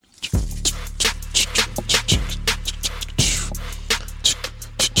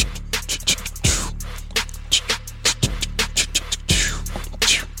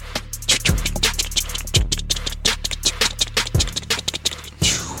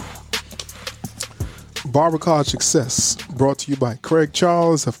Barber College Success, brought to you by Craig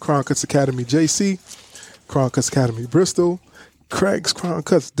Charles of Crown Cuts Academy JC, Crown Cuts Academy Bristol, Craig's Crown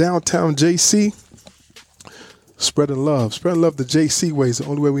Cuts Downtown JC. Spreading love the JC way is the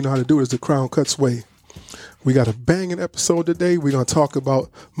only way we know how to do it is the Crown Cuts way. We got a banging episode today. We're going to talk about,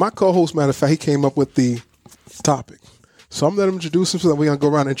 my co-host, matter of fact, he came up with the topic. So I'm going to let him introduce himself, and we're going to go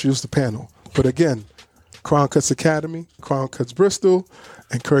around and introduce the panel. But again, Crown Cuts Academy, Crown Cuts Bristol,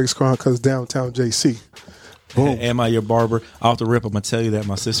 and Craig's Crown Cuts Downtown JC. Boom. Am I your barber? Off the rip, I'm gonna tell you that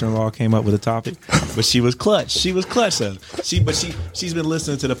my sister-in-law came up with a topic, but she was clutch. She's been listening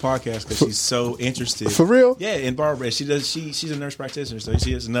to the podcast because she's so interested. For real? Yeah, in barber. She's a nurse practitioner, so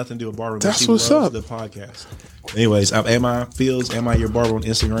she has nothing to do with barber. That's but she what's loves up. the podcast. Anyways, am I your barber on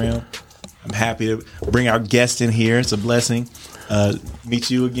Instagram? I'm happy to bring our guest in here. It's a blessing.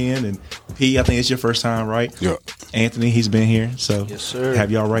 Meet you again, and P, I think it's your first time, right? Yeah. Anthony, he's been here, so yes, sir. Have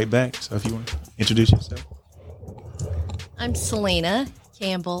y'all right back. So if you want to introduce yourself. I'm Selena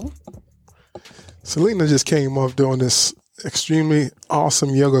Campbell. Selena just came off doing this extremely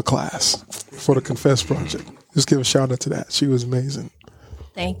awesome yoga class for the Confess Project. Just give a shout out to that. She was amazing.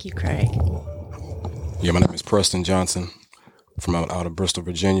 Thank you, Craig. Yeah, my name is Preston Johnson from out of Bristol,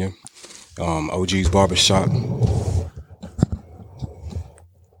 Virginia. OG's Barbershop.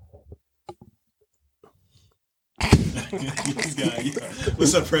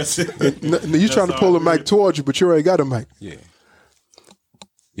 What's up, Preston? You're trying to pull the mic towards you, but you already got a mic. Yeah.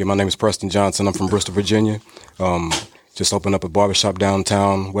 Yeah, my name is Preston Johnson. I'm from Bristol, Virginia. Just opened up a barbershop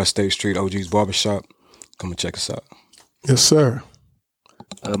downtown, West State Street, OG's Barbershop. Come and check us out. Yes, sir.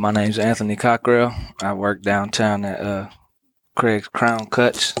 My name's Anthony Cockrell. I work downtown at Craig's Crown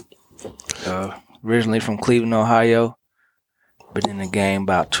Cuts. Originally from Cleveland, Ohio. Been in the game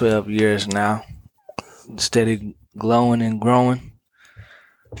about 12 years now. Steady glowing and growing.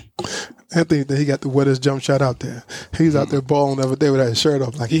 Anthony, he got the wettest jump shot out there. He's out there balling every day with that shirt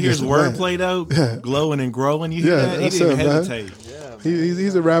off. Like You hear his word wordplay though? Yeah. Glowing and growing. You hear that? He that's didn't it, man. hesitate. Yeah,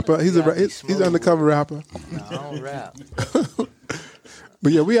 He's a rapper. He's an undercover rapper. no, I don't rap.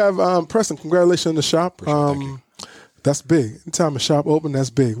 But yeah, we have Preston. Congratulations on the shop. Thank you. That's big. Anytime a shop open, that's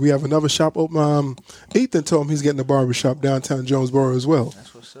big. We have another shop open. Ethan told him he's getting a barbershop downtown Jonesboro as well.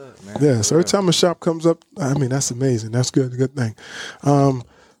 That's what's up, man. Yeah, so every time a shop comes up, I mean, that's amazing. That's good. Good thing.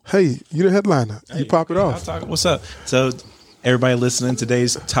 Hey, you the headliner. You pop it off. What's up? So, everybody listening,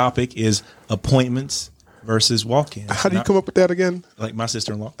 today's topic is appointments versus walk-ins. How do you come up with that again? Like my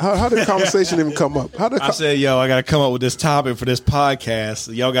sister-in-law. How did the conversation even come up? I said, yo, I got to come up with this topic for this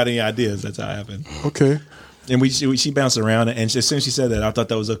podcast. Y'all got any ideas? That's how it happened. Okay. And she bounced around, and as soon as she said that, I thought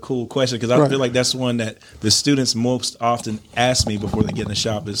that was a cool question because I Right. feel like that's one that the students most often ask me before they get in the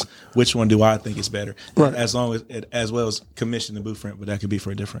shop is which one do I think is better, Right. as long as well as commission and booth rent, but that could be for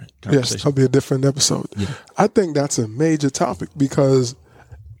a different Yes, conversation. that'll be a different episode. Yeah. I think that's a major topic because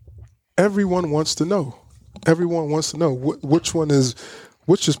everyone wants to know. Everyone wants to know which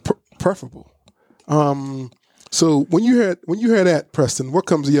is preferable. So when you hear that, Preston, what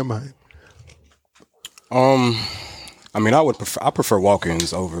comes to your mind? I mean, I prefer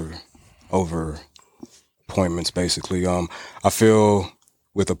walk-ins over appointments. Basically, I feel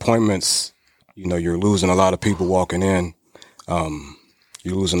with appointments, you're losing a lot of people walking in.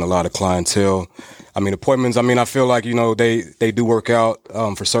 You're losing a lot of clientele. I mean, appointments. I mean, I feel like they do work out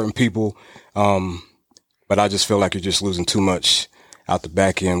for certain people, but I just feel like you're just losing too much out the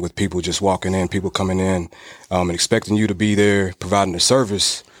back end with people just walking in, people coming in, and expecting you to be there providing the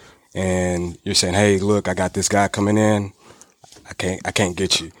service. And you're saying, hey, look, I got this guy coming in. I can't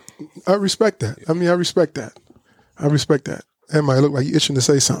get you. I respect that. I mean, I respect that. That might look like you itching to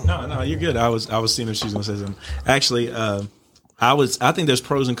say something. No, you're good. I was seeing if she was going to say something. Actually, I think there's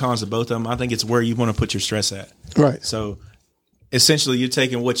pros and cons to both of them. I think it's where you want to put your stress at. Right. So essentially, you're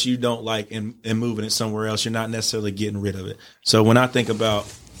taking what you don't like and moving it somewhere else. You're not necessarily getting rid of it. So when I think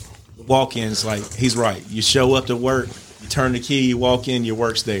about walk-ins, like he's right. You show up to work, you turn the key, you walk in, your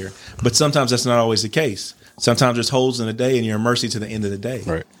work's there. But sometimes that's not always the case. Sometimes there's holes in the day, and you're in mercy to the end of the day.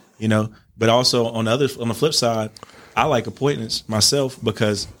 Right. But also on the flip side, I like appointments myself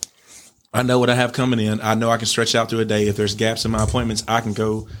because I know what I have coming in. I know I can stretch out through a day. If there's gaps in my appointments, I can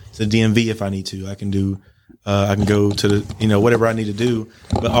go to the DMV if I need to. I can go to the, whatever I need to do.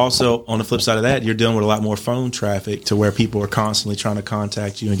 But also on the flip side of that, you're dealing with a lot more phone traffic to where people are constantly trying to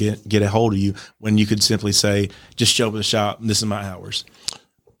contact you and get a hold of you when you could simply say, just show up at the shop. This is my hours.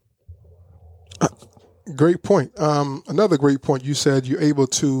 Great point. Another great point. You said you're able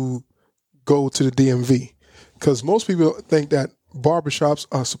to go to the DMV because most people think that barbershops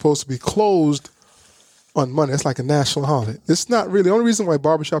are supposed to be closed on Monday. It's like a national holiday. It's not really. The only reason why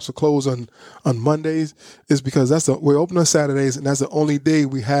barbershops are closed on Mondays is because we're open on Saturdays, and that's the only day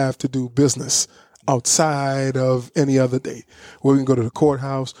we have to do business outside of any other day. Where we can go to the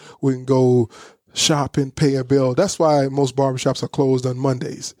courthouse, we can go shopping, pay a bill. That's why most barbershops are closed on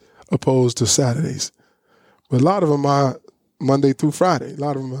Mondays opposed to Saturdays. But a lot of them are Monday through Friday. A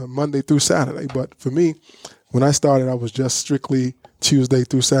lot of them are Monday through Saturday. But for me, when I started, I was just strictly Tuesday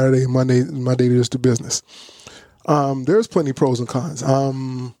through Saturday, and Monday to just do business. There's plenty of pros and cons.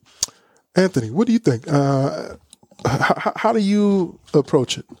 Anthony, what do you think? How do you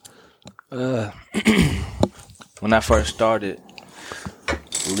approach it? When I first started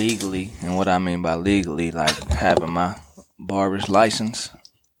legally, and what I mean by legally, like having my barber's license,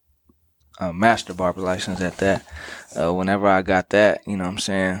 master barber license at that. Whenever I got that, you know what I'm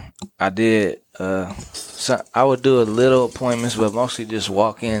saying, I did, so I would do a little appointments, but mostly just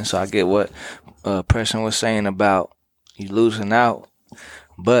walk in. So I get what Preston was saying about you losing out,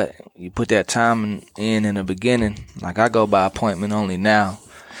 but you put that time in the beginning. Like I go by appointment only now,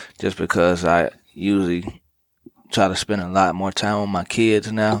 just because I usually try to spend a lot more time with my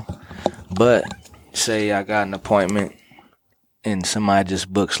kids now. But say I got an appointment and somebody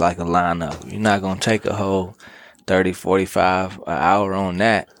just books like a lineup. You're not going to take a whole 30, 45, an hour on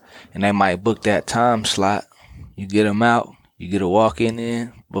that. And they might book that time slot. You get them out. You get a walk-in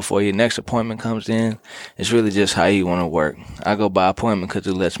in before your next appointment comes in. It's really just how you want to work. I go by appointment because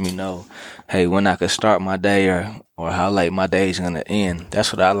it lets me know, hey, when I can start my day or how late my day is going to end.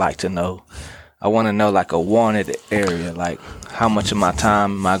 That's what I like to know. I want to know like a wanted area, like how much of my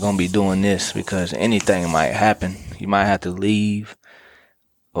time am I going to be doing this, because anything might happen. You might have to leave,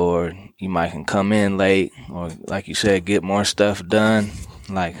 or you might can come in late, or like you said, get more stuff done,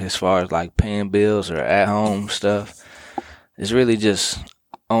 like as far as like paying bills or at home stuff. It's really just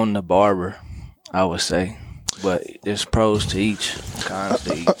on the barber, I would say. But there's pros to each, cons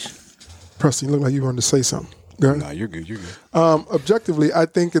to each. Preston, you look like you wanted to say something. Go ahead. Nah, you're good. You're good. Objectively, I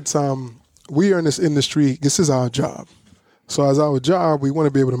think it's we are in this industry. This is our job. So as our job, we want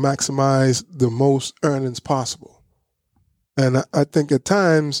to be able to maximize the most earnings possible. And I think at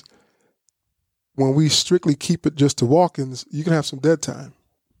times when we strictly keep it just to walk-ins, you can have some dead time.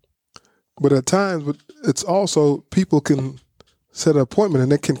 But at times, it's also people can set an appointment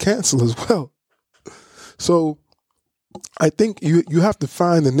and they can cancel as well. So I think you have to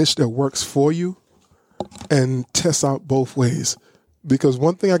find the niche that works for you and test out both ways. Because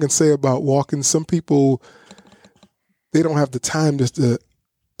one thing I can say about walk-ins, some people, they don't have the time just to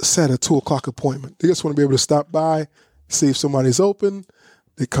set a 2:00 appointment. They just want to be able to stop by, see if somebody's open.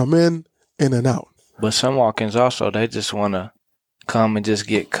 They come in and out. But some walk-ins also, they just want to come and just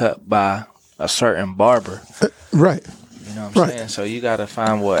get cut by a certain barber. Right. You know what I'm saying? So you got to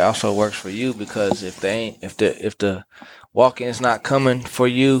find what also works for you, because if the walk-in's not coming for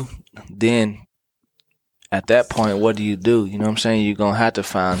you, then at that point, what do? You know what I'm saying? You're going to have to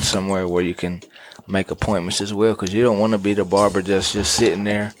find somewhere where you can make appointments as well, because you don't want to be the barber just sitting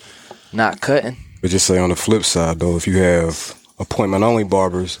there not cutting. But just say on the flip side, though, if you have appointment-only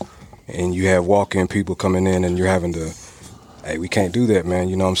barbers and you have walk-in people coming in and you're having to, hey, we can't do that, man.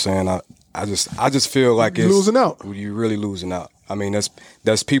 You know what I'm saying? I just feel like you're losing out. You're really losing out. I mean,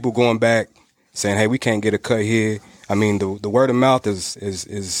 that's people going back saying, hey, we can't get a cut here. I mean, the word of mouth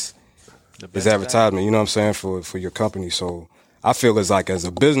is advertisement. You know what I'm saying, for your company. So I feel as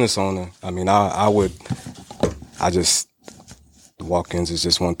a business owner, I mean, the walk-ins is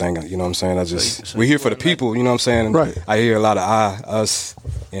just one thing. You know what I'm saying? We're here for the people. You know what I'm saying? And right. I hear a lot of us,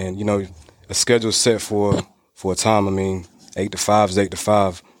 and you know, a schedule set for a time. I mean, 8 to 5 is 8 to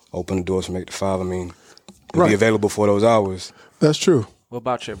 5. Open the doors from 8 to 5. I mean, be available for those hours. That's true. What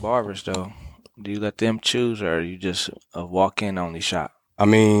about your barbers though? Do you let them choose, or are you just a walk-in only shop? I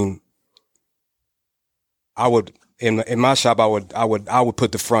mean, I would in my shop. I would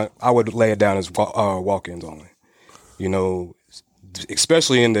put the front. I would lay it down as walk-ins only. You know,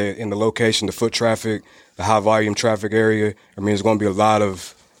 especially in the location, the foot traffic, the high volume traffic area. I mean, there's going to be a lot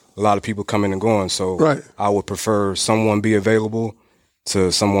of people coming and going. So right. I would prefer someone be available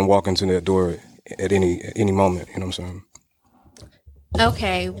to someone walk into that door at any moment. You know what I'm saying?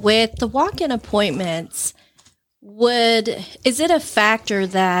 Okay, with the walk-in appointments, is it a factor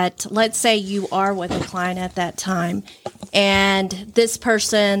that, let's say you are with a client at that time and this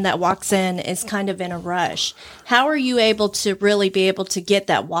person that walks in is kind of in a rush, how are you able to really be able to get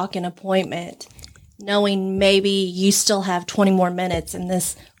that walk-in appointment knowing maybe you still have 20 more minutes in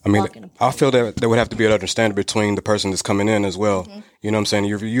this walk-in appointment? I feel that there would have to be an understanding between the person that's coming in as well. Mm-hmm. You know what I'm saying?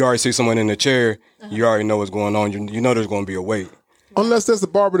 You already see someone in the chair, you already know what's going on. You know there's going to be a wait. Unless there's a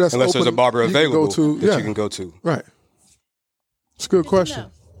barber that's Unless there's a open, barber you can available go to, that you can go to. Right. It's a good question.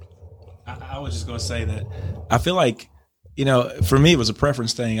 I was just going to say that I feel like, for me, it was a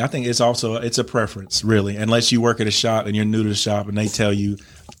preference thing. I think it's a preference, really. Unless you work at a shop and you're new to the shop and they tell you,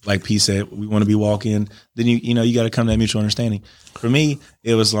 like P said, we want to be walk-in, then you got to come to that mutual understanding. For me,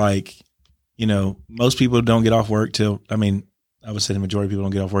 it was like, most people don't get off work till, I would say the majority of people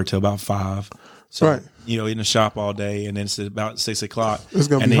don't get off work till about 5. So, Right. In the shop all day, and then it's about 6 o'clock. It's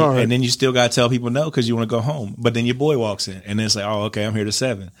gonna and be then, hard. And then you still got to tell people no because you want to go home. But then your boy walks in, and then it's like, oh, okay, I'm here to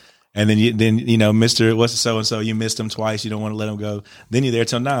 7. And then Mr. What's so and so, you missed him twice. You don't want to let him go. Then you're there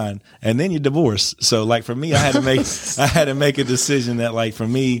till 9, and then you're divorced. So, like for me, I had to make a decision that, like for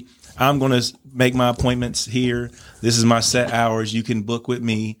me, I'm going to make my appointments here. This is my set hours. You can book with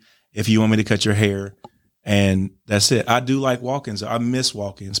me if you want me to cut your hair, and that's it. I do like walk-ins. I miss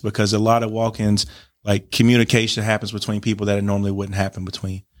walk-ins because a lot of walk-ins, like communication happens between people that it normally wouldn't happen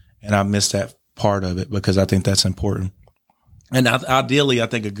between. And I miss that part of it because I think that's important. And ideally, I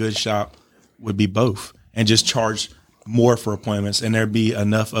think a good shop would be both and just charge more for appointments. And there'd be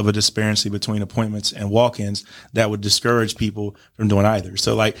enough of a disparity between appointments and walk-ins that would discourage people from doing either.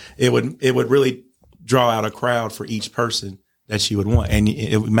 So like it would really draw out a crowd for each person that you would want. And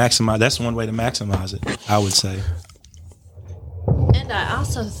it would maximize. That's one way to maximize it, I would say. And I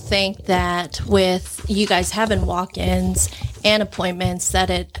also think that with you guys having walk-ins and appointments,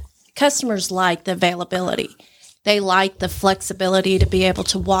 that customers like the availability. They like the flexibility to be able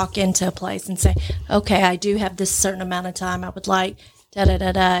to walk into a place and say, okay, I do have this certain amount of time. I would like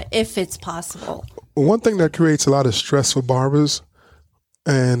da-da-da-da, if it's possible. One thing that creates a lot of stress for barbers,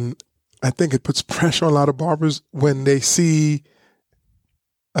 and I think it puts pressure on a lot of barbers when they see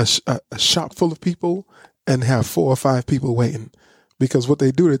a shop full of people and have 4 or 5 people waiting. Because what they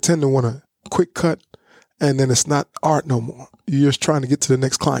do, they tend to want a quick cut, and then it's not art no more. You're just trying to get to the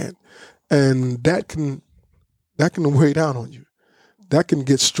next client. And that can weigh down on you. That can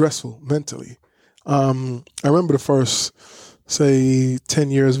get stressful mentally. I remember the first, say,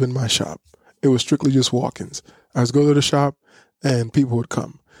 10 years in my shop. It was strictly just walk-ins. I was go to the shop, and people would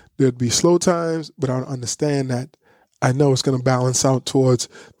come. There'd be slow times, but I would understand that I know it's going to balance out towards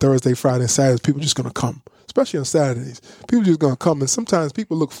Thursday, Friday, and Saturdays. People are just going to come, especially on Saturdays. People are just going to come, and sometimes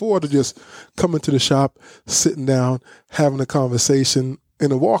people look forward to just coming to the shop, sitting down, having a conversation,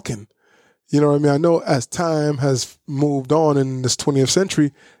 and a walk-in. You know what I mean? I know as time has moved on in this 20th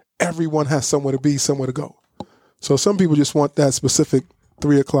century, everyone has somewhere to be, somewhere to go. So some people just want that specific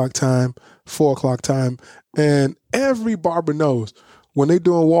 3 o'clock time, 4 o'clock time. And every barber knows when they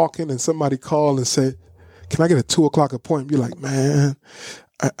doing walk-in and somebody call and say, can I get a 2 o'clock appointment? You're like, man,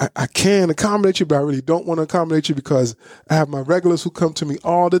 I can accommodate you, but I really don't want to accommodate you because I have my regulars who come to me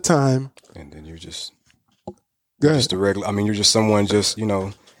all the time. And then you're just Just a regular. I mean, you're just someone just,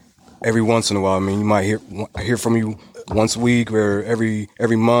 every once in a while. I mean, you might hear from you once a week or every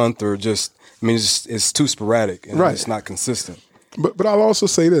month or just, it's too sporadic and Right. It's not consistent. But I'll also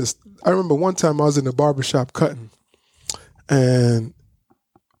say this. I remember one time I was in the barbershop cutting, and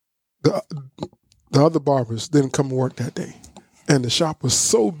the other barbers didn't come to work that day. And the shop was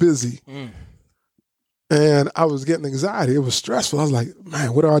so busy. And I was getting anxiety. It was stressful. I was like,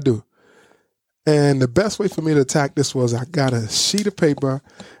 man, what do I do? And the best way for me to attack this was I got a sheet of paper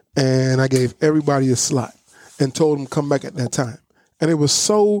and I gave everybody a slot and told them to come back at that time. And it was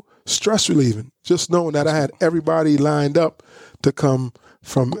so stress relieving, just knowing that I had everybody lined up to come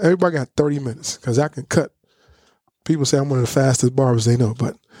from. Everybody got 30 minutes because I can cut. People say I'm one of the fastest barbers they know,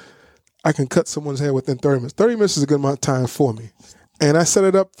 but I can cut someone's hair within 30 minutes. 30 minutes is a good amount of time for me. And I set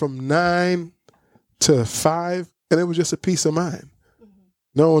it up from 9 to 5, and it was just a peace of mind.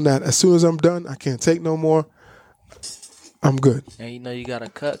 Knowing that as soon as I'm done, I can't take no more. I'm good. And you got a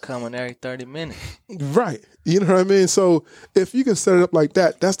cut coming every 30 minutes. Right. You know what I mean? So if you can set it up like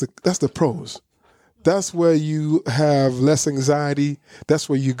that, that's the pros. That's where you have less anxiety. That's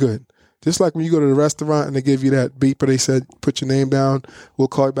where you're good. Just like when you go to the restaurant and they give you that beeper, they said, put your name down. We'll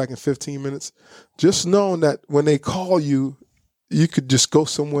call you back in 15 minutes. Just knowing that when they call you, you could just go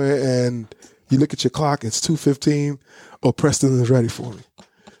somewhere and you look at your clock, it's 2:15, or Preston is ready for me.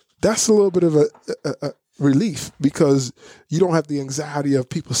 That's a little bit of a relief because you don't have the anxiety of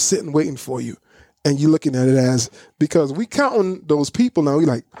people sitting waiting for you. And you're looking at it as, because we counting those people now.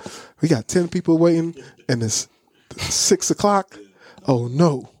 We got 10 people waiting and it's 6 o'clock. Oh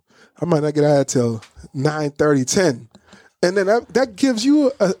no, I might not get out till 9:30, 10. And then that gives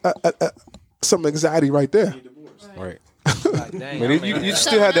you some anxiety right there. Right. Like, dang, But I you mean,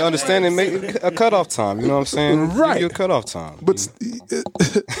 still had to understand and make a cutoff time. You know what I'm saying? Right. Give you a cutoff time. But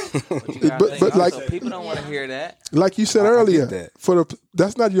but like people don't want to hear that. like you said I get earlier, that.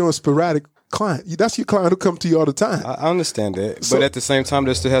 that's not your sporadic client. That's your client who come to you all the time. I understand that. So- But at the same time,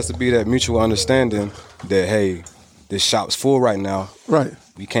 there still has to be that mutual understanding that, hey, this shop's full right now. Right.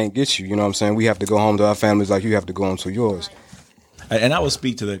 We can't get you. You know what I'm saying? We have to go home to our families like you have to go home to yours. And I will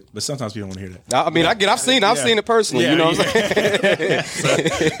speak to but sometimes people don't want to hear that. I mean, I've seen it personally. Yeah, you know what I'm saying?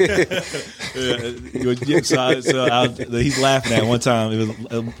 He's laughing at one time. It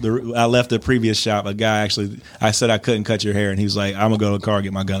was I left the previous shop. A guy I said I couldn't cut your hair, and he was like, "I'm gonna go to the car,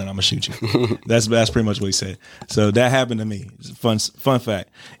 get my gun, and I'm gonna shoot you." That's pretty much what he said. So that happened to me. It's a fun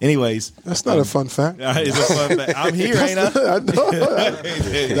fact. Anyways, That's not a fun fact. it's a fun fact. I'm here, ain't I? I know.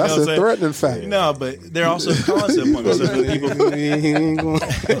 That's a threatening fact. No, but there are also cons to appointments. So for people,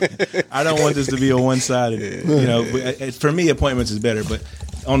 I don't want this to be a one-sided. You know, for me, appointments is better. But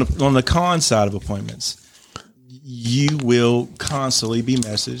on the con side of appointments, you will constantly be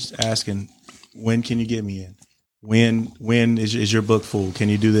messaged asking, "When can you get me in? When is your book full? Can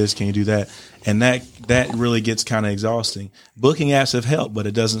you do this? Can you do that?" And that really gets kind of exhausting. Booking apps have helped, but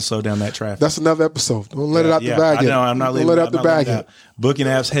it doesn't slow down that traffic. That's another episode. Don't let it out the bag I yet. know. I'm not Don't leaving let it I'm out the not bag leaving it yet. out. Booking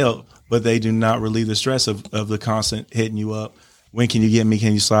apps help, but they do not relieve the stress of the constant hitting you up. When can you get me?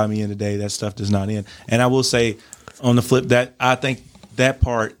 Can you slide me in today? That stuff does not end. And I will say, on the flip, that I think that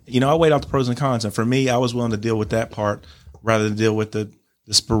part, I weighed out the pros and cons. And for me, I was willing to deal with that part rather than deal with the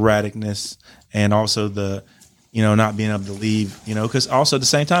sporadicness and also the, not being able to leave, because also at the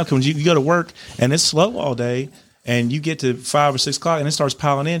same time, when you go to work and it's slow all day and you get to 5 or 6 o'clock and it starts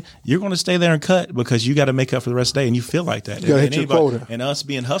piling in, you're going to stay there and cut because you got to make up for the rest of the day and you feel like that. You got to hit your quota. And us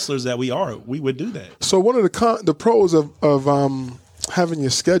being hustlers that we are, we would do that. So one of the pros of having your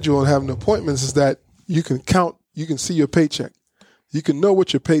schedule and having appointments is that you can see your paycheck. You can know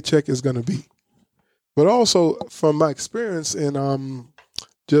what your paycheck is going to be. But also from my experience in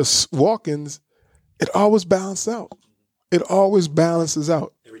just walk-ins, it always balances out. It always balances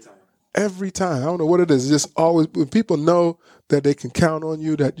out. Every time. I don't know what it is. It's just always, when people know that they can count on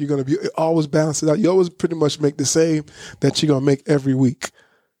you, that you're going to be, it always balances out. You always pretty much make the same that you're going to make every week.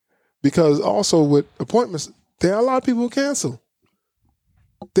 Because also with appointments, there are a lot of people who cancel.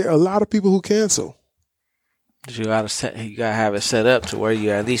 There are a lot of people who cancel. You gotta have it set up to where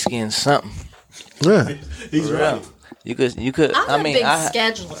you at least getting something. Yeah. He's right. You could. I'm a mean, big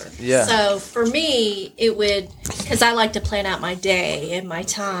scheduler. Yeah. So for me, it would, because I like to plan out my day and my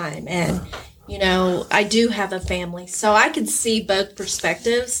time. And, I do have a family. So I can see both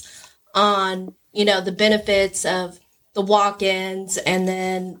perspectives on, the benefits of the walk-ins and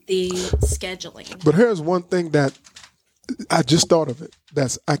then the scheduling. But here's one thing that I just thought of it.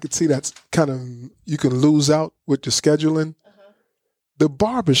 I could see that's kind of, you can lose out with your scheduling. The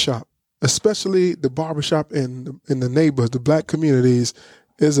barbershop, especially the barbershop in the neighborhoods, the black communities,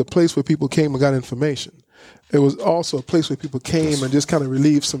 is a place where people came and got information. It was also a place where people came and just kind of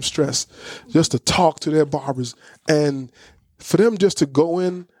relieved some stress, just to talk to their barbers. And for them just to go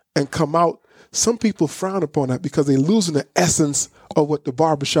in and come out, some people frown upon that because they're losing the essence of what the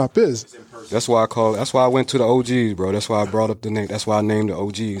barbershop is. That's why I went to the OGs, bro. That's why I brought up the name. That's why I named the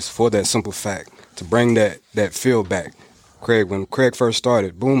OGs, for that simple fact, to bring that feel back. When Craig first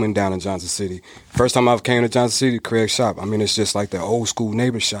started booming down in Johnson City, first time I ever came to Johnson City, Craig's shop. I mean, it's just like the old school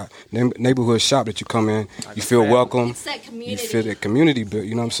neighborhood shop that you come in, you feel welcome. It's that community. You feel that community built,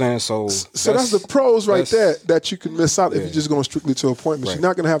 you know what I'm saying? So that's the pros right there that you can miss out if you're just going strictly to appointments. Right. You're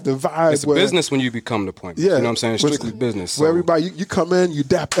not going to have the vibe. It's a business when you become the appointment. Yeah, you know what I'm saying? Strictly business. Where everybody, you come in, you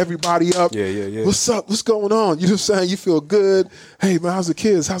dap everybody up. Yeah. What's up? What's going on? You know what I'm saying? You feel good. Hey, man, how's the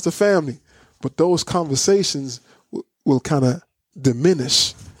kids? How's the family? But those conversations will kind of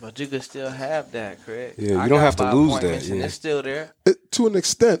diminish. But you could still have that, Craig. Yeah, you don't have to lose that. And Yeah. it's still there. To an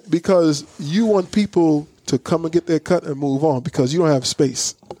extent, because you want people to come and get their cut and move on because you don't have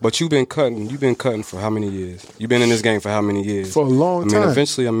space. But you've been cutting for how many years? You've been in this game for how many years? For a long time.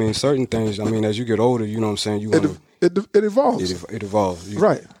 Eventually, certain things, as you get older, you know what I'm saying, you want It evolves. it evolves.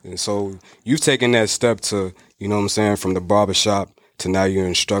 Right. And so you've taken that step to, you know what I'm saying, from the barbershop to now you're an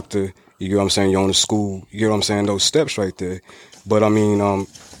instructor, you get what I'm saying, you're on the school, you get what I'm saying, those steps right there. But I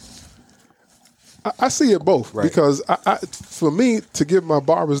see it both Right. because for me to give my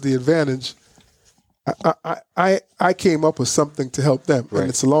barbers the advantage, I came up with something to help them, Right. and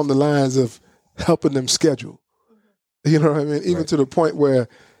it's along the lines of helping them schedule. You know what I mean? Even Right. to the point where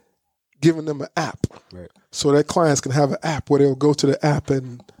giving them an app, Right. so that clients can have an app where they'll go to the app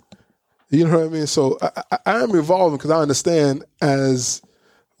and you know what I mean. So I am evolving because I understand as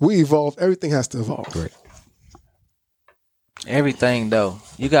we evolve, everything has to evolve. Right. Everything though,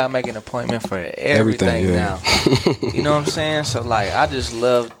 you gotta make an appointment for everything yeah. now. You know what I'm saying? So like, I just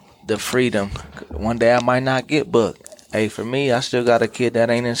love the freedom. One day I might not get booked. Hey, for me, I still got a kid that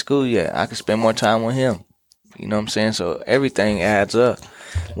ain't in school yet. I can spend more time with him. You know what I'm saying? So everything adds up,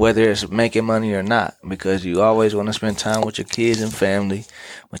 whether it's making money or not, because you always want to spend time with your kids and family,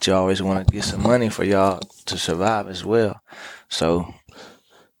 but you always want to get some money for y'all to survive as well. So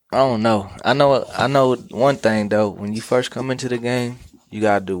I don't know. I know one thing though. When you first come into the game, you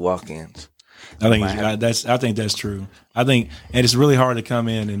gotta do walk-ins. I think that's true. I think, and it's really hard to come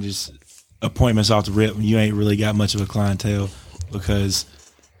in and just appointments off the rip when you ain't really got much of a clientele, because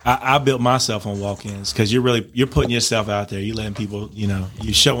I built myself on walk-ins, because you're putting yourself out there. You letting people,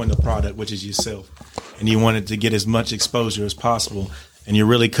 you're showing the product, which is yourself, and you wanted to get as much exposure as possible. And you're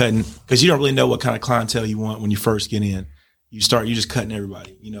really cutting, because you don't really know what kind of clientele you want when you first get in. You just cutting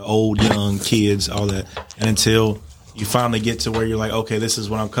everybody, old, young, kids, all that. And until you finally get to where you're like, okay, this is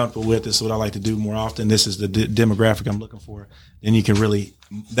what I'm comfortable with. This is what I like to do more often. This is the demographic I'm looking for. Then you can really,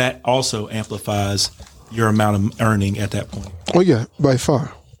 that also amplifies your amount of earning at that point. Oh yeah, by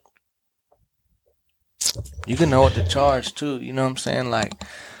far. You can know what to charge too. You know what I'm saying? Like,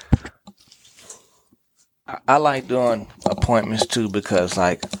 I like doing appointments too, because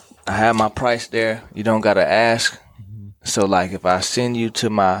like I have my price there. You don't gotta ask. So like if I send you to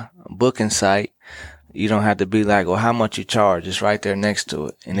my booking site, you don't have to be like, well, how much you charge? It's right there next to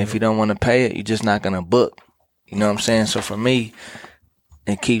it. And if you don't want to pay it, you're just not gonna book. You know what I'm saying? So for me,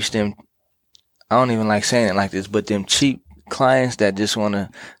 it keeps them, I don't even like saying it like this, but them cheap clients that just want to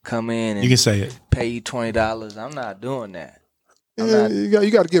come in and you can say it, pay you $20. I'm not doing that.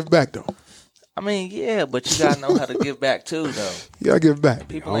 You got to give back though. I mean, yeah, but you gotta know how to give back too, though. You got to give back.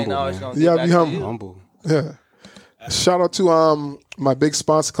 People ain't always gonna You give gotta back be to you. Humble. Yeah. Shout out to my big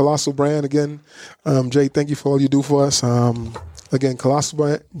sponsor, Colossal Brand. Again, Jay, thank you for all you do for us. Again,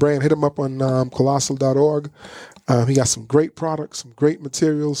 Colossal Brand, hit him up on colossal.org. He got some great products, some great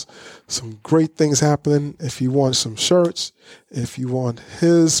materials, some great things happening. If you want some shirts, if you want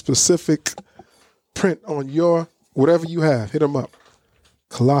his specific print on your whatever you have, hit him up.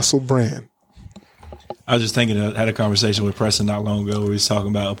 Colossal Brand. I was just thinking, I had a conversation with Preston not long ago where he was talking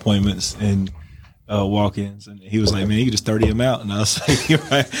about appointments and walk-ins, and he was like, man, you can just 30 them out. And I was like, you're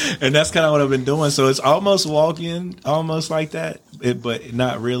right. And that's kind of what I've been doing. So it's almost walk-in, almost like that, but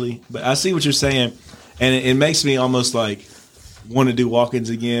not really. But I see what you're saying, and it makes me almost like want to do walk-ins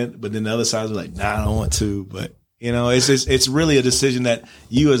again, but then the other side is like, nah, I don't want to. But it's really a decision that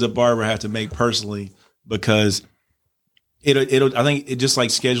you as a barber have to make personally, because it'll I think it just like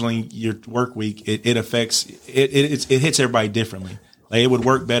scheduling your work week, it affects it hits everybody differently. Like it would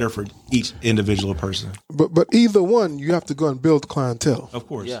work better for each individual person. But either one, you have to go and build clientele. Of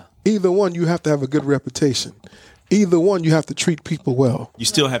course. Yeah. Either one, you have to have a good reputation. Either one, you have to treat people well. You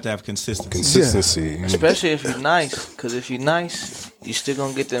still have to have consistency. Consistency. Especially if you're nice, because if you're nice, you still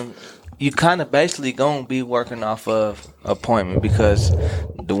gonna get them. You kind of basically gonna be working off of appointment, because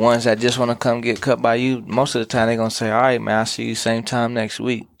the ones that just want to come get cut by you, most of the time they're gonna say, all right, man, I'll see you same time next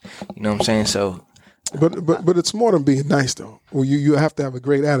week. You know what I'm saying? So. But it's more than being nice though. Well, you have to have a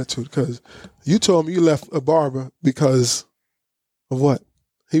great attitude, because you told me you left a barber because of what?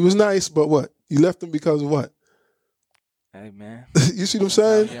 He was nice, but what? You left him because of what? Hey man, You see what I'm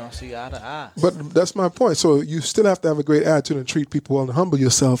saying? you don't see eye to eye. But that's my point. So you still have to have a great attitude and treat people well and humble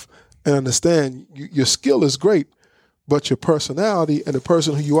yourself and understand your skill is great, but your personality and the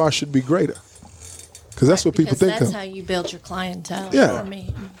person who you are should be greater. Because that's what people think that's of. how you build your clientele. Yeah. I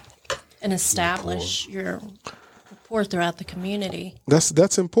mean, and establish your rapport throughout the community.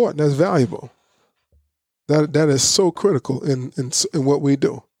 That's important. That's valuable. That is so critical in what we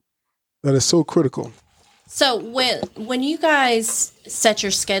do. That is so critical. So when you guys set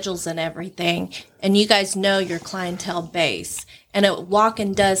your schedules and everything, and you guys know your clientele base, and a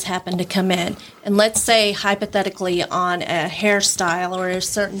walk-in does happen to come in, and let's say hypothetically on a hairstyle or a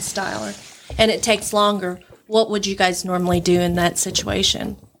certain styler, and it takes longer, what would you guys normally do in that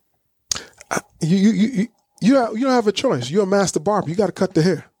situation? You don't have a choice. You're a master barber. You got to cut the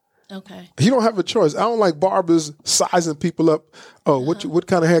hair. Okay. You don't have a choice. I don't like barbers sizing people up. Oh, what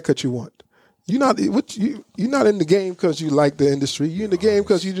kind of haircut you want? You're not in the game because you like the industry. You're in the game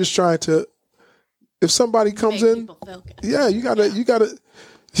because you're just trying to. If somebody comes Make in, people feel good. yeah, you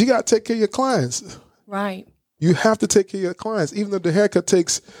gotta take care of your clients. Right. You have to take care of your clients, even though the haircut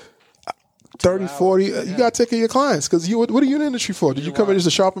takes 30, 40. You gotta take care of your clients, because what are you in the industry for? Did you come in just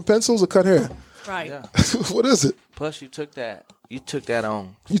to sharpen pencils or cut hair? Right. Yeah. What is it? Plus, you took that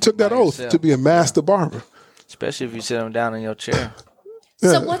on. You took that by oath yourself. to be a master barber. Especially if you sit them down in your chair.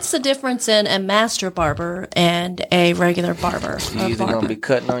 So what's the difference in a master barber and a regular barber? You either going to be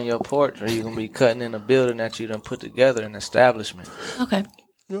cutting on your porch or you're going to be cutting in a building that you done put together, an establishment. Okay.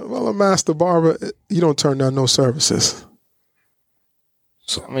 Well, a master barber, you don't turn down no services.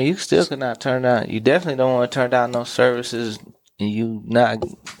 So, I mean, you still cannot turn down. You definitely don't want to turn down no services and you not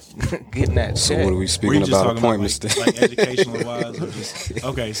getting that So check. what are we speaking about appointments? Like educationally wise? Or just,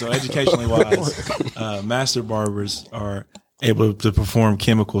 okay, so educationally wise, master barbers are able to perform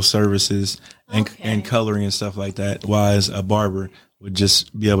chemical services and coloring and stuff like that, while a barber would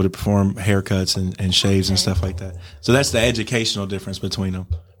just be able to perform haircuts and shaves and stuff like that. So that's the educational difference between them.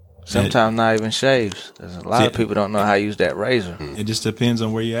 Sometimes not even shaves. 'Cause a lot of people don't know how to use that razor. It just depends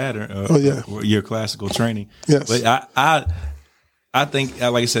on where you're at or your classical training. Yes. But I think,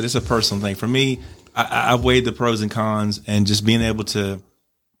 like I said, it's a personal thing. For me, I've weighed the pros and cons, and just being able to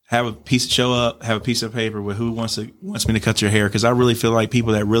have a piece of paper with who wants me to cut your hair. Cause I really feel like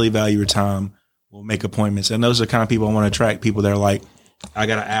people that really value your time will make appointments. And those are the kind of people I want to attract, people that are like, I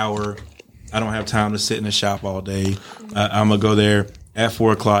got an hour. I don't have time to sit in the shop all day. I'm going to go there at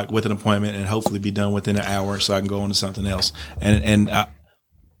 4:00 with an appointment and hopefully be done within an hour so I can go on to something else. And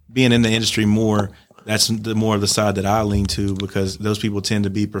being in the industry more, that's the more of the side that I lean to, because those people tend to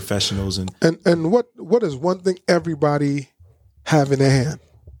be professionals. And what is one thing everybody have in their hand?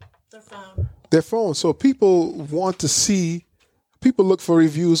 Their phone. So people want to see, people look for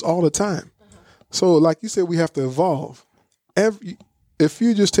reviews all the time. So like you said, we have to evolve. If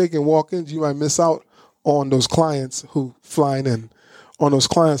you're just taking walk-ins, you might miss out on those clients who flying in, on those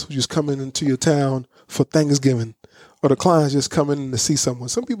clients who just coming into your town for Thanksgiving, or the clients just coming in to see someone.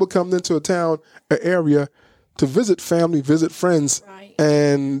 Some people come into a town, an area, to visit family, visit friends, Right.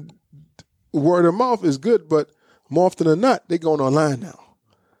 and word of mouth is good, but more often than not, they're going online now.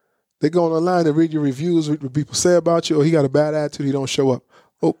 They go online and read your reviews, read what people say about you. Oh, he got a bad attitude, he don't show up.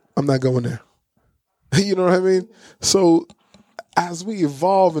 Oh, I'm not going there. You know what I mean? So as we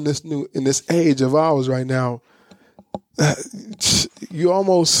evolve in this age of ours right now, you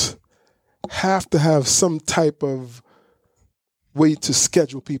almost have to have some type of way to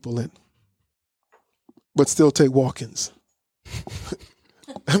schedule people in, but still take walk-ins.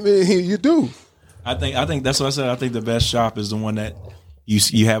 I mean, you do. I think that's what I said. I think the best shop is the one that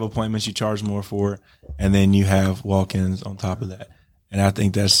you have appointments you charge more for, and then you have walk-ins on top of that. And I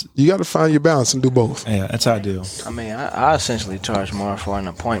think you got to find your balance and do both. Yeah, that's ideal. I mean, I essentially charge more for an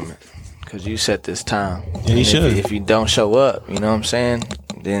appointment because you set this time. Yeah, you should. If you don't show up, you know what I'm saying?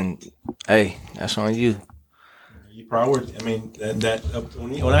 Then, hey, that's on you. You priority. I mean,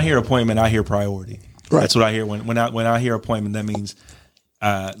 when I hear appointment, I hear priority. Right. That's what I hear when I hear appointment. That means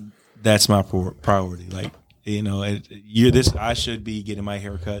that's my priority. Like, you know, I should be getting my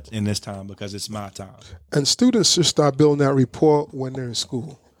hair cut in this time because it's my time. And students should start building that rapport when they're in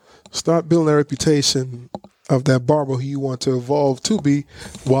school. Start building that reputation of that barber who you want to evolve to be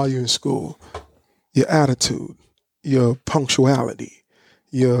while you're in school. Your attitude, your punctuality,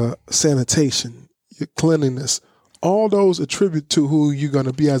 your sanitation, your cleanliness, all those attribute to who you're going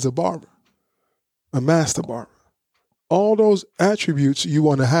to be as a barber, a master barber. All those attributes you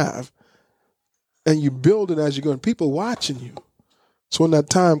want to have. And you build it as you're going. People watching you. So when that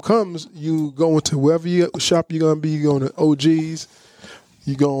time comes, you go into wherever shop you're going to be. You going to OG's.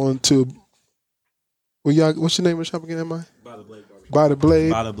 You going to what's your name of the shop again? Am I? By the Blade Barbershop. By the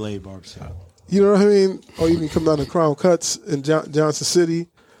Blade. By the Blade Barbershop. You know what I mean? Or you can come down to Crown Cuts in Johnson City,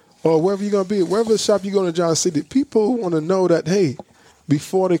 or wherever you're going to be. Wherever the shop you go to Johnson City, people want to know that, hey,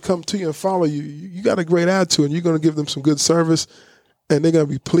 before they come to you and follow you, you got a great attitude, and you're going to give them some good service, and they're going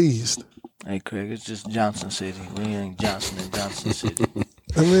to be pleased. Hey, Craig, it's just Johnson City. We ain't Johnson in Johnson City.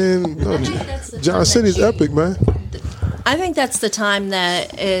 I mean, no, Johnson City's epic, man. I think that's the time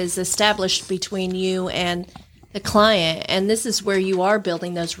that is established between you and the client. And this is where you are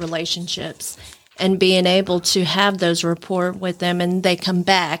building those relationships and being able to have those rapport with them, and they come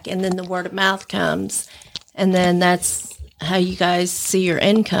back, and then the word of mouth comes. And then that's how you guys see your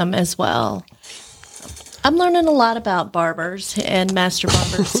income as well. I'm learning a lot about barbers and master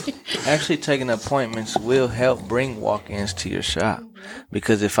barbers. Actually, taking appointments will help bring walk-ins to your shop.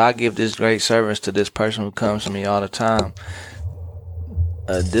 Because if I give this great service to this person who comes to me all the time,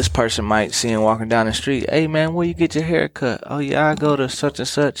 this person might see him walking down the street. Hey, man, where you get your hair cut? Oh, yeah, I go to such and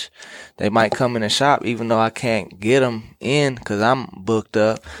such. They might come in the shop, even though I can't get them in because I'm booked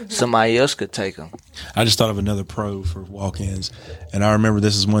up. Somebody else could take them. I just thought of another pro for walk-ins. And I remember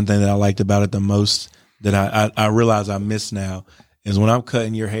this is one thing that I liked about it the most, that I realize I miss now, is when I'm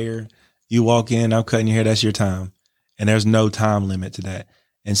cutting your hair, you walk in, I'm cutting your hair, that's your time. And there's no time limit to that.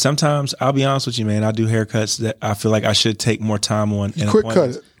 And sometimes I'll be honest with you, man, I do haircuts that I feel like I should take more time on. You quick cut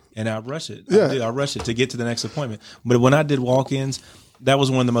it. And I rush it. Yeah. I rush it to get to the next appointment. But when I did walk-ins, that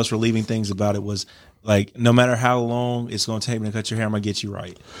was one of the most relieving things about it was like, no matter how long it's going to take me to cut your hair, I'm going to get you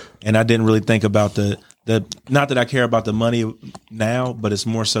right. And I didn't really think about the not that I care about the money now, but it's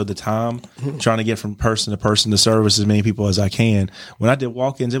more so the time, trying to get from person to person to service as many people as I can. When I did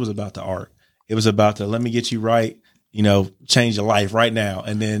walk-ins, it was about the art. It was about the, let me get you right, change your life right now.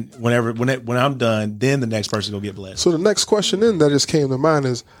 And then when I'm done, then the next person will get blessed. So the next question that just came to mind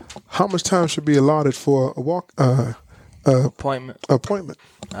is, how much time should be allotted for a Appointment. appointment?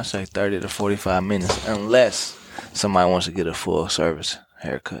 I say 30 to 45 minutes, unless somebody wants to get a full service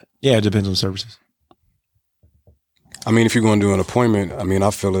haircut. Yeah, it depends on services. I mean, if you're going to do an appointment, I mean,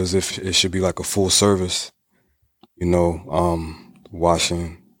 I feel as if it should be like a full service,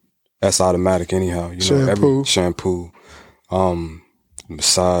 washing. That's automatic anyhow. Shampoo. Shampoo,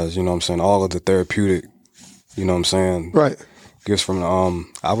 massage, you know what I'm saying? All of the therapeutic, you know what I'm saying? Right. Gifts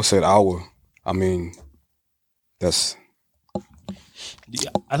from I would say an hour. I mean, that's... Yeah,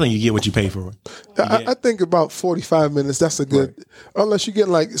 I think you get what you pay for. I think about 45 minutes, that's a good, unless you get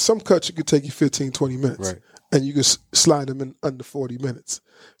like some cuts, you could take you 15, 20 minutes. Right. And you can slide them in under 40 minutes.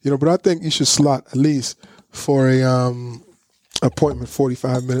 But I think you should slot at least for a appointment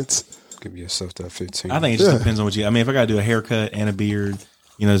 45 minutes. Give yourself that 15. I think it just depends on what you. I mean, if I got to do a haircut and a beard,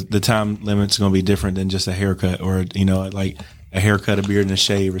 the time limit's going to be different than just a haircut, or like a haircut, a beard, and a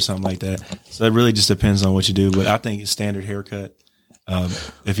shave, or something like that. So it really just depends on what you do. But I think it's standard haircut.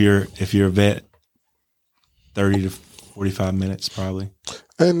 If you're a vet, 30 to 45 minutes probably.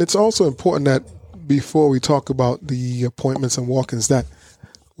 And it's also important that before we talk about the appointments and walk-ins, that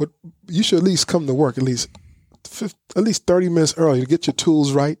you should at least come to work at least 30 minutes early to get your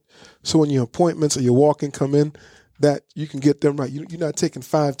tools right. So when your appointments or your walk-in come in, that you can get them right. You're not taking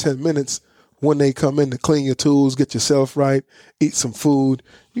 5-10 minutes when they come in to clean your tools, get yourself right, eat some food.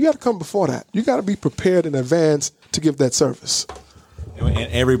 You got to come before that. You got to be prepared in advance to give that service.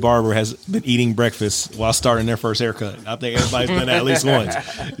 And every barber has been eating breakfast while starting their first haircut. I think everybody's done that at least once.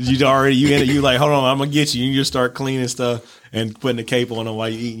 You like, hold on, I'm gonna get you. You just start cleaning stuff and putting the cape on them while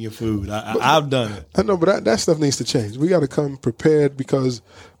you're eating your food. I've done it. I know, but that stuff needs to change. We got to come prepared because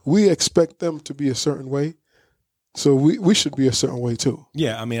we expect them to be a certain way. So we should be a certain way too.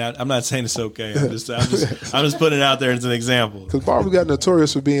 Yeah, I mean, I'm not saying it's okay. I'm just putting it out there as an example. Because barbers got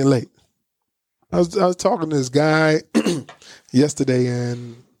notorious for being late. I was talking to this guy Saturday,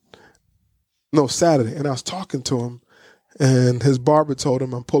 and I was talking to him, and his barber told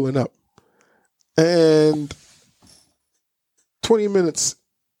him I'm pulling up, and 20 minutes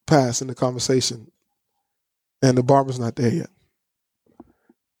passed in the conversation, and the barber's not there yet.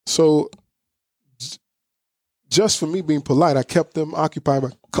 So just for me being polite, I kept them occupied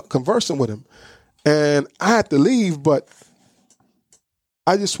by conversing with him, and I had to leave, but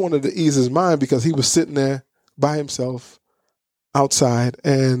I just wanted to ease his mind because he was sitting there by himself outside,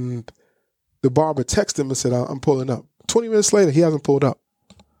 and the barber texted him and said, I'm pulling up. 20 minutes later, he hasn't pulled up.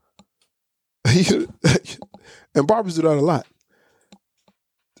 And barbers do that a lot.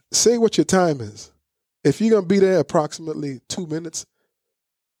 Say what your time is. If you're going to be there approximately 2 minutes,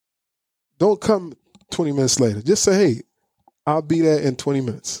 don't come 20 minutes later. Just say, hey, I'll be there in 20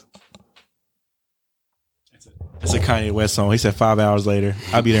 minutes. It's a Kanye West song. He said 5 hours later,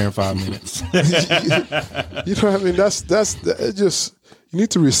 I'll be there in 5 minutes. You know what I mean? That's just, you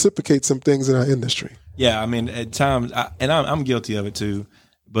need to reciprocate some things in our industry. Yeah, I mean, at times, I'm guilty of it too,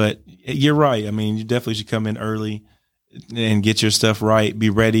 but you're right. I mean, you definitely should come in early and get your stuff right,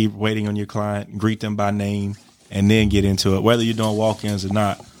 be ready, waiting on your client, greet them by name, and then get into it. Whether you're doing walk-ins or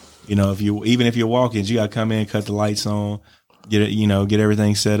not, even if you're walk-ins, you got to come in, cut the lights on, get it, get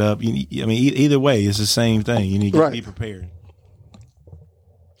everything set up. Either way, it's the same thing. You need to be prepared.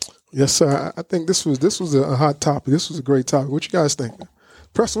 Yes, sir. I think this was a hot topic. This was a great topic. What you guys think?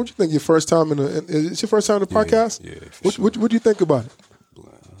 Preston, what you think? Your first time it's your first time in the podcast? Yeah. What do you think about it?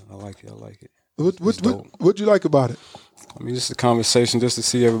 I like it. What do you like about it? I mean, just a conversation, just to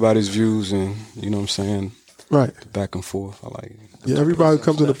see everybody's views, and you know what I'm saying, right? Back and forth. I like it. Yeah, everybody who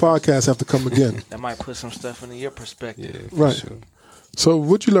comes to the podcast have to come again. That might put some stuff into your perspective. Yeah, right. Sure. So,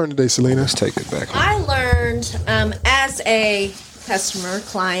 what you learned today, Selena? Let's take it back. I learned as a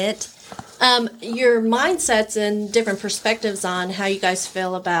client, your mindsets and different perspectives on how you guys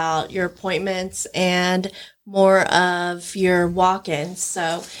feel about your appointments and more of your walk-ins.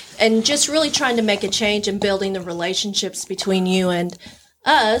 So, and just really trying to make a change in building the relationships between you and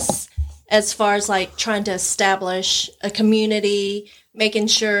us, as far as like trying to establish a community, making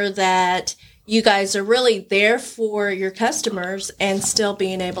sure that you guys are really there for your customers and still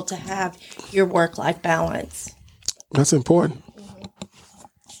being able to have your work-life balance. That's important.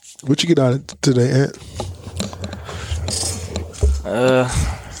 What you get out of it today, Ant?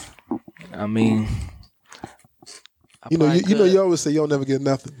 I mean, you always say you'll never get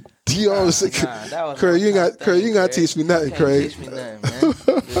nothing. You always say, Craig, you got to teach me nothing, Craig. Teach me nothing, man.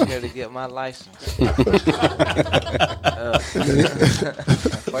 Just here to get my license.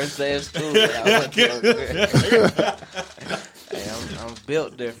 First day of school, I went to hey, I'm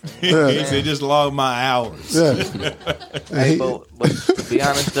built different. You know He said, just log my hours. Yeah. Hey, but to be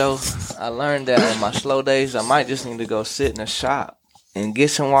honest though, I learned that on my slow days, I might just need to go sit in a shop and get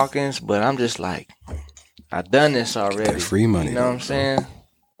some walk-ins. But I'm just like, I done this already. Free money. You know what I'm saying?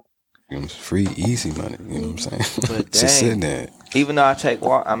 Free, easy money. You know what I'm saying? But Just sitting dang, there. even though I take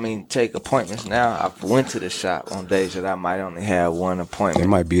appointments now, I went to the shop on days that I might only have one There appointment.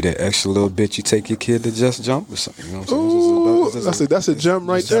 might be that extra little bit you take your kid to just jump or something. You know what I'm saying? Ooh, that's a gem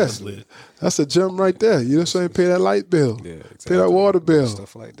right there. That's a gem right there. You know what I'm saying? Pay that light bill. Yeah, exactly. Pay that water bill.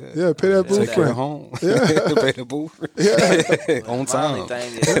 Stuff like that. Yeah, pay that Take her blueprint. home. Yeah. Pay the blueprint. Yeah. On My only time.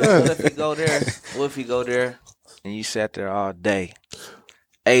 thing is, what if you go there and you sat there all day,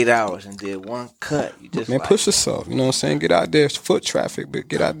 8 hours, and did one cut? You just Man, like, push yourself. You know what I'm saying? Get out there. It's foot traffic, but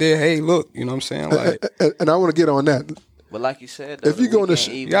get out there. Hey, look. You know what I'm saying? Like, And I want to get on that. But like you said, If you go in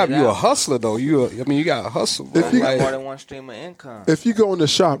the you gotta be a hustler though. You gotta hustle. Bro. If you- got more Like, than one stream of income. If you go in the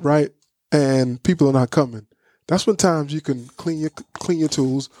shop, right, and people are not coming, that's when times you can clean your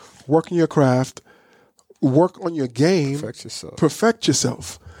tools, work on your craft, work on your game, perfect yourself. perfect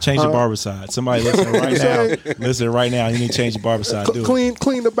yourself. Change your barber side. Somebody listen right now. Listen right now. You need to change your barber side. Do it.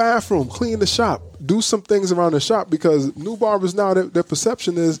 Clean the bathroom, clean the shop, do some things around the shop, because new barbers now, their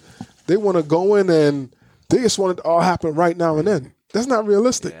perception is they want to go in and they just want it to all happen right now and then. That's not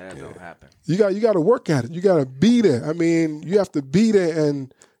realistic. Yeah, that don't happen. You got to work at it. You got to be there. I mean, you have to be there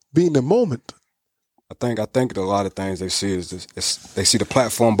and be in the moment. I think a lot of things they see is they see the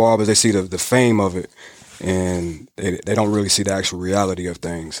platform barbers, they see the fame of it, and they don't really see the actual reality of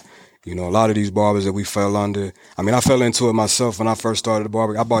things. You know, a lot of these barbers that we fell under. I mean, I fell into it myself when I first started the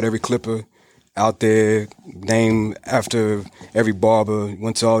barber. I bought every clipper out there, named after every barber.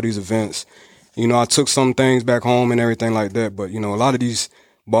 Went to all these events. You know, I took some things back home and everything like that. But you know, a lot of these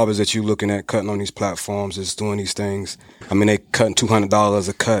barbers that you looking at cutting on these platforms is doing these things. I mean, they cutting $200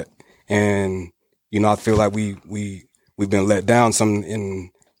 a cut, and you know, I feel like we've been let down some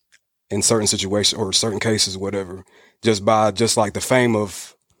in certain situations or certain cases, whatever, just like the fame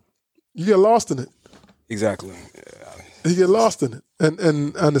of. You get lost in it. Exactly. You get lost in it,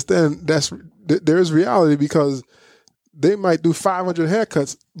 and understand there is reality, because they might do 500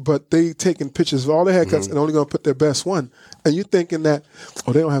 haircuts, but they taking pictures of all the haircuts and only gonna put their best one. And you thinking that,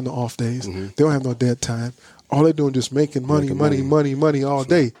 they don't have no off days, they don't have no dead time. All they're doing is just making money all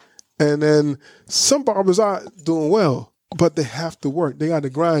day. And then some barbers are doing well, but they have to work. They got to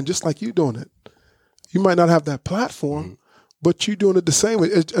grind just like you doing it. You might not have that platform, but you doing it the same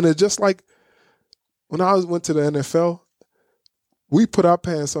way. And it's just like when I went to the NFL, we put our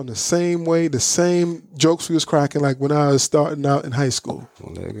pants on the same way, the same jokes we was cracking like when I was starting out in high school.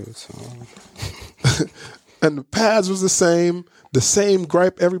 And the pads was the same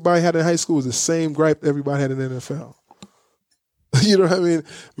gripe everybody had in high school was the same gripe everybody had in the NFL. You know what I mean?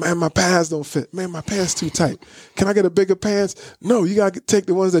 Man, my pants don't fit. Man, my pants too tight. Can I get a bigger pants? No, you got to take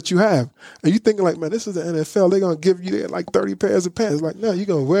the ones that you have. And you thinking like, man, this is the NFL. They're going to give you like 30 pairs of pants. Like, no, you're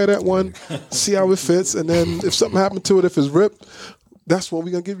going to wear that one, see how it fits. And then if something happened to it, if it's ripped, that's when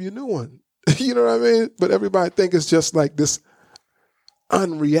we're going to give you a new one. You know what I mean? But everybody think it's just like this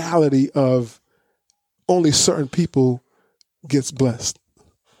unreality of only certain people gets blessed.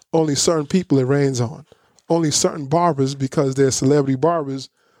 Only certain people it rains on. Only certain barbers, because they're celebrity barbers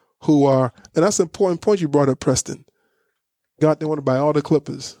who are, and that's an important point you brought up, Preston. God, they want to buy all the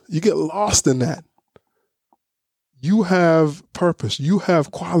clippers. You get lost in that. You have purpose. You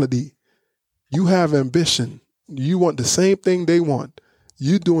have quality. You have ambition. You want the same thing they want.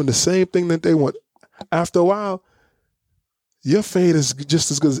 You doing the same thing that they want. After a while, your fade is just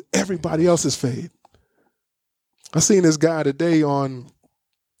as good as everybody else's fade. I seen this guy today on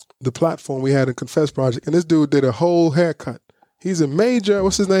the platform we had in Confess Project, and this dude did a whole haircut. He's a major,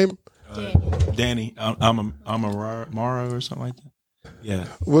 what's his name? Danny. I'm a Morrow or something like that. Yeah,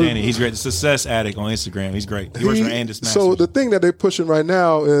 Well, Danny. He's great. The Success Addict on Instagram. He's great. He works for Andis Masters. So the thing that they're pushing right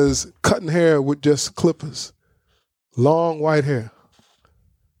now is cutting hair with just clippers. Long white hair.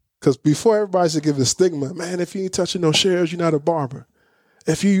 Because before, everybody should give the stigma, man, if you ain't touching no shares, you're not a barber.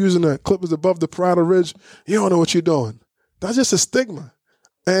 If you're using the clippers above the parietal ridge, you don't know what you're doing. That's just a stigma.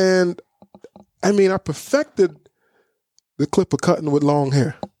 And I mean, I perfected the clipper cutting with long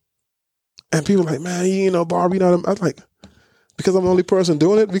hair. And people are like, man, you know, Barb, you know, I'm like, because I'm the only person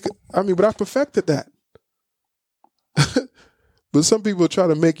doing it? But I perfected that. But some people try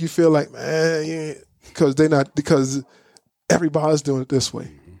to make you feel like, man, yeah, because everybody's doing it this way.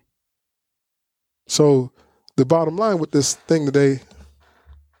 So the bottom line with this thing today,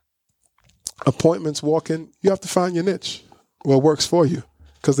 appointments, walk-in, you have to find your niche. What works for you,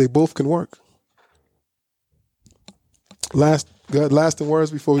 because they both can work. Lasting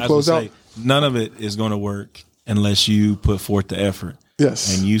words before we close out. None of it is going to work unless you put forth the effort.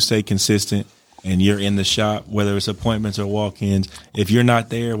 Yes. And you stay consistent and you're in the shop, whether it's appointments or walk-ins. If you're not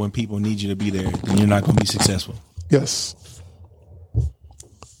there when people need you to be there, then you're not going to be successful. Yes.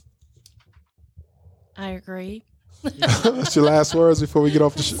 I agree. That's your last words before we get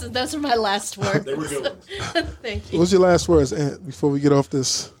off the show. Those are my last words. Thank you. What's your last words, Ant, before we get off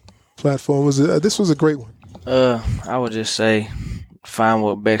this platform? This was a great one. I would just say find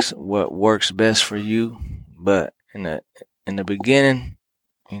what works best for you, but in the beginning,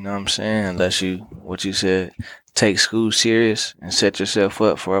 you know what I'm saying, unless you, what you said, take school serious and set yourself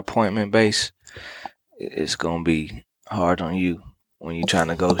up for appointment base, it's going to be hard on you when you're trying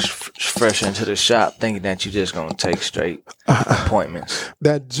to go fresh into the shop thinking that you're just going to take straight appointments.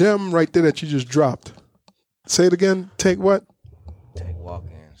 That gem right there that you just dropped. Say it again. Take what? Take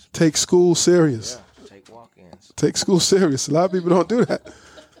walk-ins. Take school serious. Yeah, take walk-ins. Take school serious. A lot of people don't do that.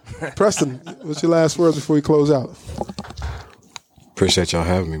 Preston, what's your last words before we close out? Appreciate y'all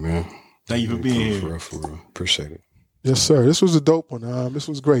having me, man. Thank you for being here. For real. Appreciate it. Yes, sir. This was a dope one. This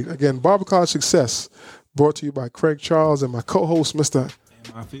was great. Again, Barber College Success, brought to you by Craig Charles and my co-host, Mr.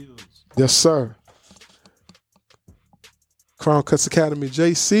 My fields. Yes, sir. Crown Cuts Academy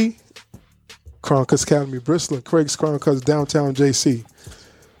JC, Crown Cuts Academy Bristol, and Craig's Crown Cuts Downtown JC.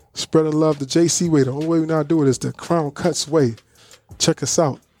 Spreading love the JC way. The only way we now do it is the Crown Cuts way. Check us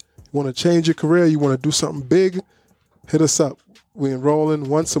out. You want to change your career? You want to do something big? Hit us up. We enrolling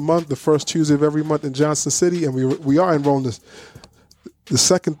once a month, the first Tuesday of every month in Johnson City, and we are enrolling the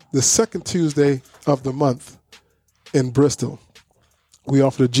second Tuesday of the month in Bristol. We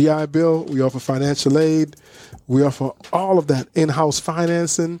offer the GI Bill. We offer financial aid. We offer all of that in-house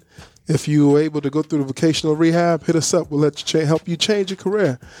financing. If you are able to go through the vocational rehab, hit us up. We'll let you help you change your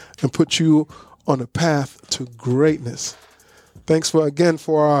career and put you on a path to greatness. Thanks for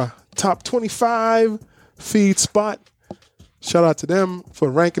our top 25 feed spot. Shout out to them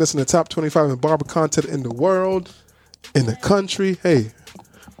for ranking us in the top 25 in barber content in the world, in the country. Hey,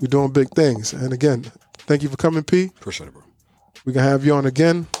 we're doing big things. And again, thank you for coming, P. Appreciate it, bro. We're going to have you on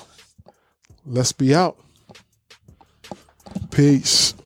again. Let's be out. Peace.